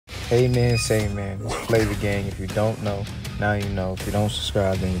Amen, say man. It's Flavor Gang. If you don't know, now you know. If you don't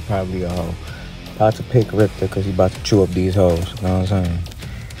subscribe, then you're probably a hoe. About to pick Riptor because he about to chew up these hoes. You know what I'm saying?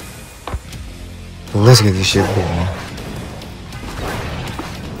 But let's get this shit going.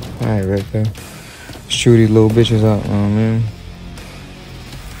 Alright, Riptor. Let's chew these little bitches up, man.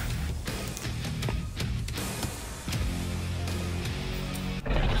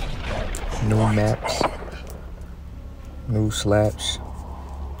 New maps. New slaps.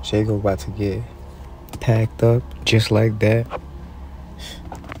 Jago about to get packed up just like that.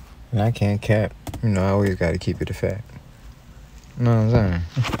 And I can't cap. You know, I always gotta keep it a fact. You know what I'm saying?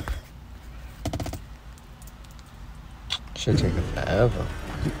 Should take it forever.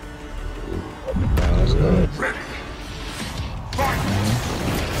 Now let's go.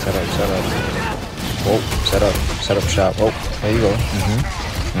 Set up. Whoa, set up shop. Oh, there you go.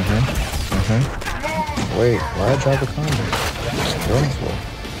 Wait, why I drop a combo? What's the going for?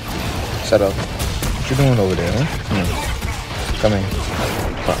 Set up. What you doing over there, huh? Come in.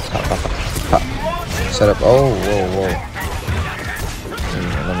 Pop. Set up. Oh, whoa.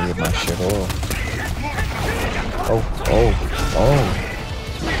 Let me get my shit off. Oh.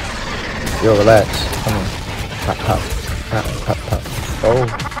 Yo, relax. Come on. Pop.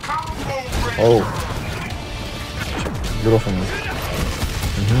 Oh. Get off of me.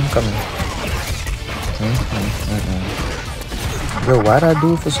 Come in. Yo, why'd I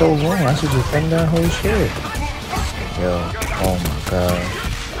do it for so long? I should just bring that whole shit. Yo, oh my god.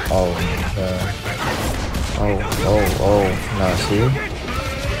 Oh. Nah, see?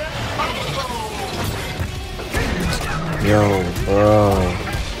 Yo, bro.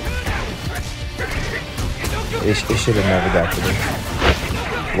 It should have never got to this.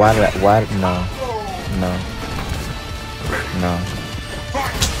 No.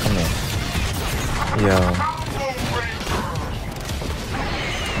 Come here. Yo.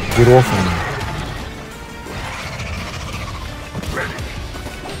 Get off of me.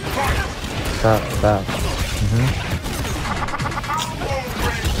 Stop.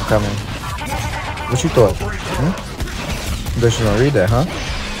 I'm coming. What you thought? You bet you don't read that, huh?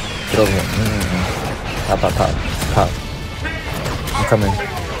 Get over here. Pop. I'm coming.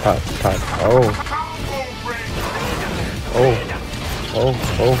 Pop. Oh.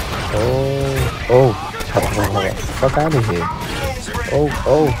 Fuck out of here.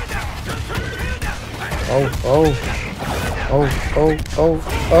 Oh.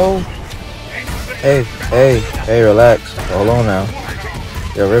 Hey, relax. Hold on now.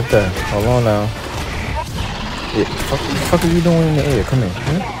 Yo, Riptor, hold on now. Yeah, what the fuck are you doing in the air? Come here.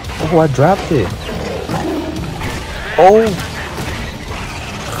 Oh, I dropped it. Oh.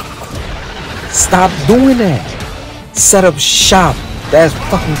 Stop doing that. Set up shop. That's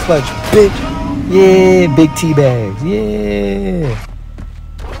fucking clutch, bitch. Yeah, big T-bags. Yeah.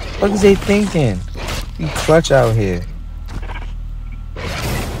 What is they thinking? You clutch out here.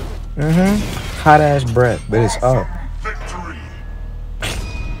 Hot ass breath, but it's up.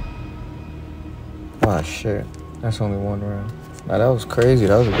 Oh shit. That's only one round. Now that was crazy.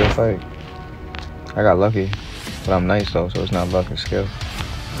 That was a good fight. I got lucky. But I'm nice though, so it's not luck, it's skill.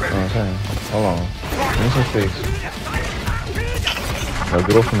 You know what I'm saying? Hold on. Give me some space. Yo,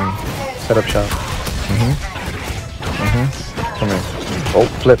 get off of me. Set up shop. Come here. Oh,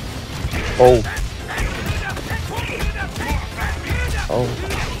 flip. Oh.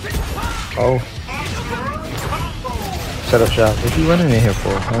 Set up shop. What you running in here for?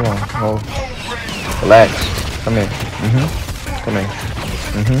 Hold on. Oh. Relax. Come here. Come here.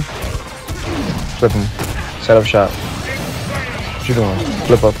 Flip him. Set up shop. What you doing?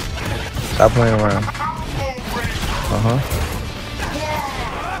 Flip up. Stop playing around.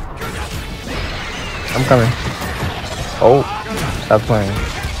 I'm coming. Oh. Stop playing.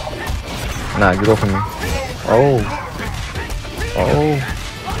 Nah, get off of me. Oh.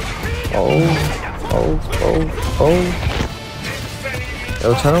 Yo,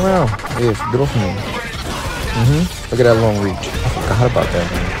 turn around. Yeah, get off of me. Look at that long reach. I forgot about that,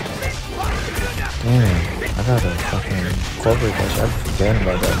 man. Damn, I gotta fucking incorporate that shit. I forgot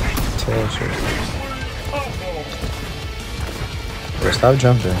about that tail shit. Yo, stop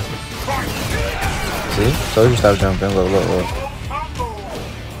jumping. See? Told you stop jumping. Look.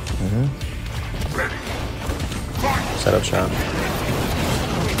 Set up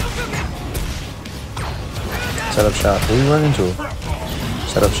shop. Who you running to?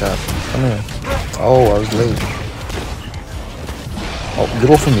 Set up shop. Come here. Oh, I was late. Oh, get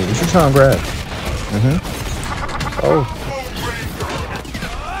off of me. What you trying to grab? Oh.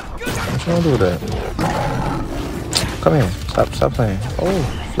 What you gonna do with that? Come here. Stop playing. Oh,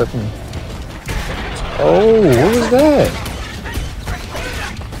 flip me. Oh, what was that?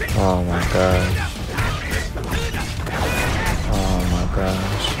 Oh my gosh. Oh my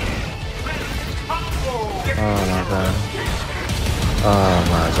gosh. Oh my gosh. Oh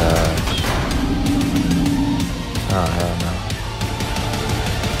my gosh. Oh hell no.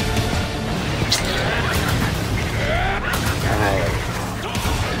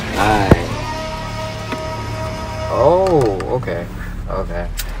 Alright. Oh, okay. Okay.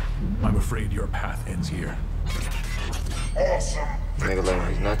 I'm afraid your path ends here. Nigga letting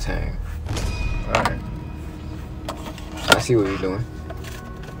his nuts hang. Alright. I see what you're doing.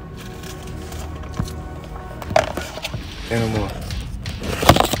 Say no more.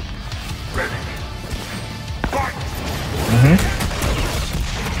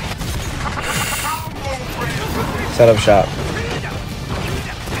 Set up shop.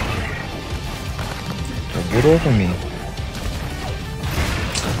 Get off of me.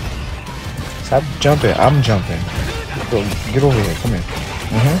 Stop jumping. I'm jumping. Get over here. Come here.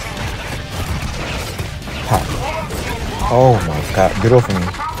 Pop. Oh my god. Get off of me.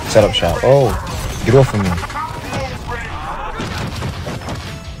 Set up shop. Oh. Get off of me.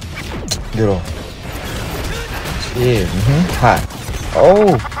 Get off. Yeah. Hot.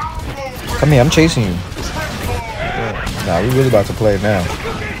 Oh. Come here. I'm chasing you. Nah, we really about to play now.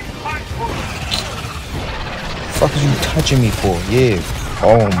 What the fuck is you touching me for? Yeah.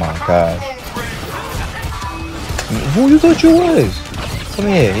 Oh my god. Who you thought you was? Come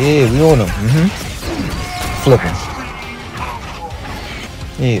here. Yeah, we on him. Flipping.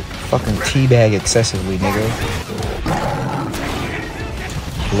 Yeah, fucking teabag excessively, nigga.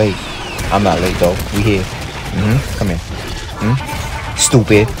 Late. I'm not late though. We here. Come here.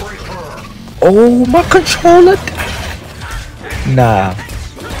 Stupid. Oh, my controller. Nah.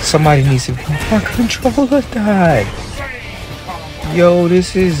 Somebody needs to. My controller died. Yo,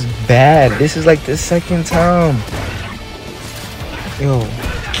 this is bad. This is like the second time. Yo.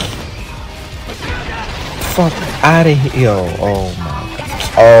 Fuck out of here. Yo. Oh my god.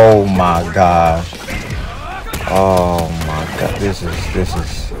 Oh my gosh. Oh my god. This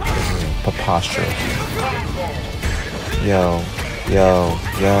is preposterous. Yo.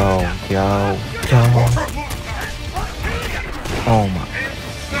 Oh my.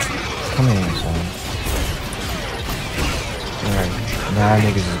 Come in, son. Alright. Now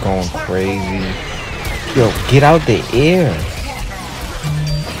niggas is going crazy. Yo, get out the air.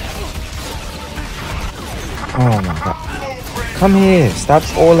 Oh my god. Come here. Stop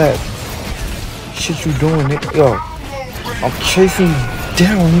all that shit you doing, nigga. Yo. I'm chasing you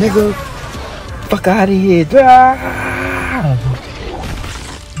down, nigga. Fuck out of here. Ah!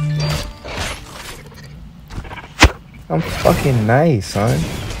 I'm fucking nice, son.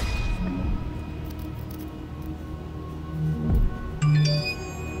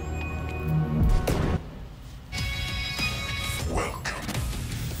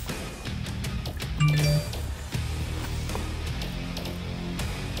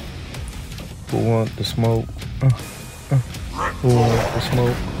 Who want the smoke? Who want the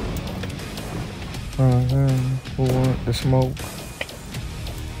smoke? Who want the smoke?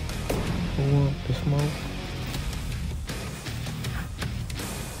 Who want the smoke?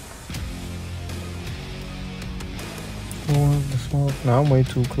 Who want the smoke? Nah, I'm way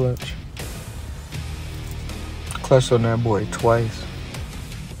too clutch. Clutched on that boy twice.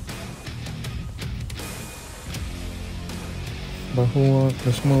 But who want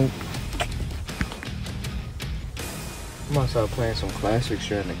the smoke? I'm gonna start playing some classics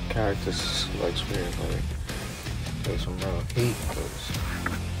here in the character like experience, like there's some real heat, cause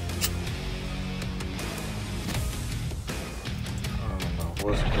I don't know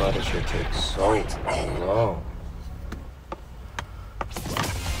what's why this shit takes so long.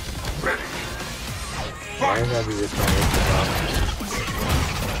 Why is that be this kind of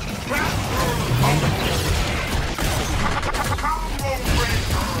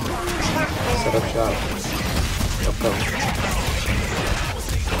set up shop. Up though.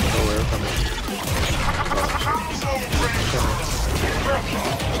 Nowhere coming.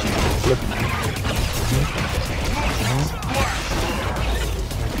 Flip.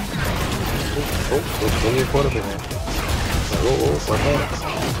 Oh, don't get caught up in there. Oh, my bad.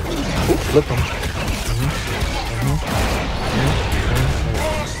 Oh, flip him.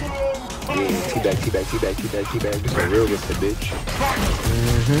 Yeah, teabag. This is a real lifted bitch.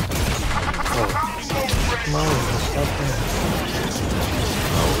 Oh. Come on, stop that.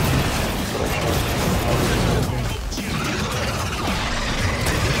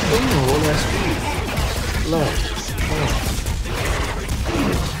 Ooh, all that speed. Love.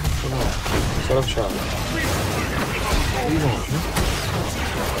 Come on. Set up shop. What do you want?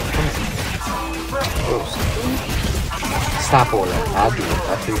 Come on. Oh, Stop all that. I'll do it.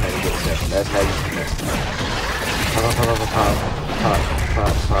 I'll show you how to get a second. That's how you connect. Pop, pop, pop, pop, pop,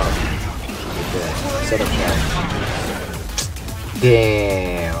 pop, pop. Like that. Set up that.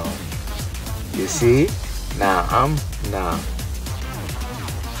 Damn. You see? Nah, I'm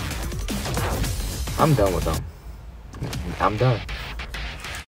done with them. I'm done.